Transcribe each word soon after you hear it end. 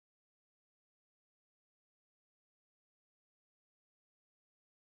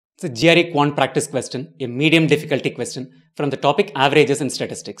It's a GRE Quant practice question, a medium difficulty question from the topic averages in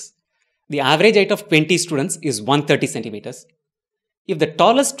statistics. The average height of 20 students is 130 centimeters. If the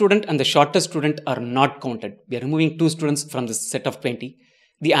tallest student and the shortest student are not counted, we are removing 2 students from this set of 20,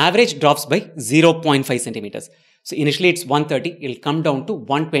 the average drops by 0.5 centimeters. So initially it's 130, it will come down to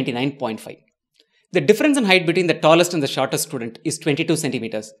 129.5. The difference in height between the tallest and the shortest student is 22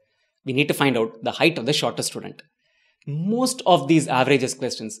 centimeters. We need to find out the height of the shortest student. Most of these averages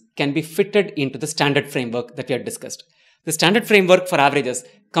questions can be fitted into the standard framework that we have discussed. The standard framework for averages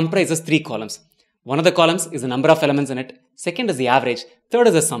comprises 3 columns. One of the columns is the number of elements in it. Second is the average. Third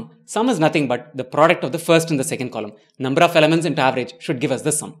is the sum. Sum is nothing but the product of the first and the second column. Number of elements into average should give us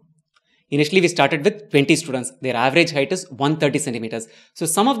the sum. Initially, we started with 20 students. Their average height is 130 centimeters. So,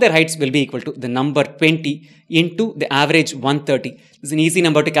 sum of their heights will be equal to the number 20 into the average 130. This is an easy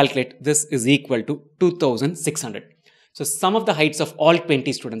number to calculate. This is equal to 2600. So, sum of the heights of all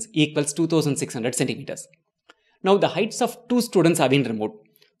 20 students equals 2600 centimeters. Now, the heights of 2 students have been removed.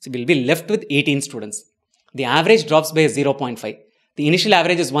 So, we will be left with 18 students. The average drops by 0.5. The initial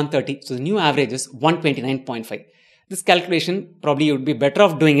average is 130. So, the new average is 129.5. This calculation, probably you would be better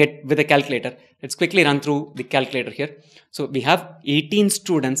off doing it with a calculator. Let's quickly run through the calculator here. So, we have 18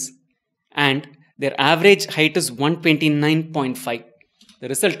 students and their average height is 129.5. The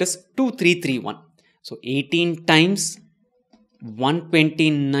result is 2331. So, 18 times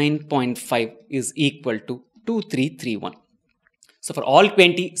 129.5 is equal to 2331. So, for all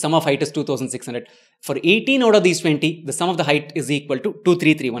 20, sum of height is 2600. For 18 out of these 20, the sum of the height is equal to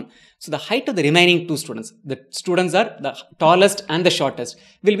 2331. So, the height of the remaining 2 students, the students are the tallest and the shortest,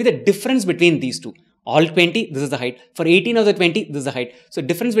 will be the difference between these two. All 20, this is the height. For 18 of the 20, this is the height. So,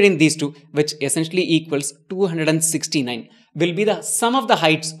 difference between these two, which essentially equals 269, will be the sum of the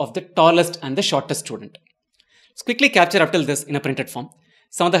heights of the tallest and the shortest student. Let's quickly capture up till this in a printed form.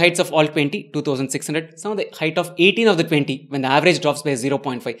 Sum of the heights of all 20, 2600. Sum of the height of 18 of the 20, when the average drops by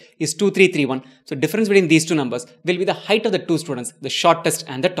 0.5, is 2331. So, difference between these two numbers will be the height of the 2 students, the shortest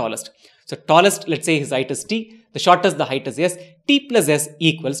and the tallest. So, tallest, let's say his height is T. The shortest, the height is S. T plus S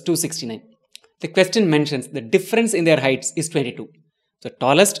equals 269. The question mentions the difference in their heights is 22. So,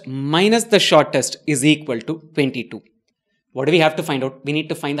 tallest minus the shortest is equal to 22. What do we have to find out? We need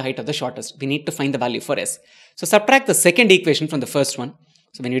to find the height of the shortest. We need to find the value for S. So, subtract the second equation from the first one.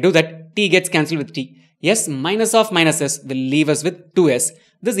 So, when you do that, T gets cancelled with T. S minus of minus S will leave us with 2S.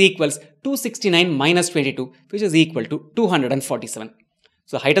 This equals 269 minus 22, which is equal to 247.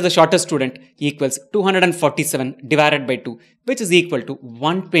 So, the height of the shortest student equals 247 divided by 2, which is equal to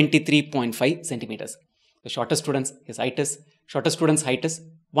 123.5 centimeters. The shortest student's height is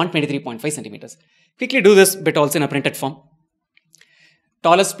 123.5 centimeters. Quickly do this bit also in a printed form.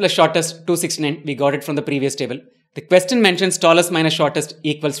 Tallest plus shortest 269, we got it from the previous table. The question mentions tallest minus shortest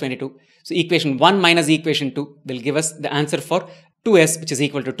equals 22. So, equation 1 minus equation 2 will give us the answer for 2S, which is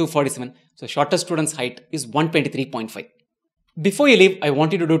equal to 247. So, shortest student's height is 123.5. Before you leave, I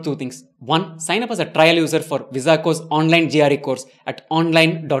want you to do 2 things. 1. Sign up as a trial user for Visaco's online GRE course at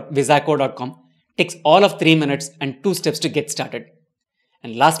online.visaco.com. Takes all of 3 minutes and 2 steps to get started.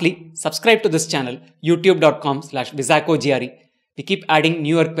 And lastly, subscribe to this channel, youtube.com/VisacoGRE. We keep adding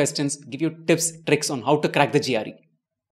newer questions, give you tips, tricks on how to crack the GRE.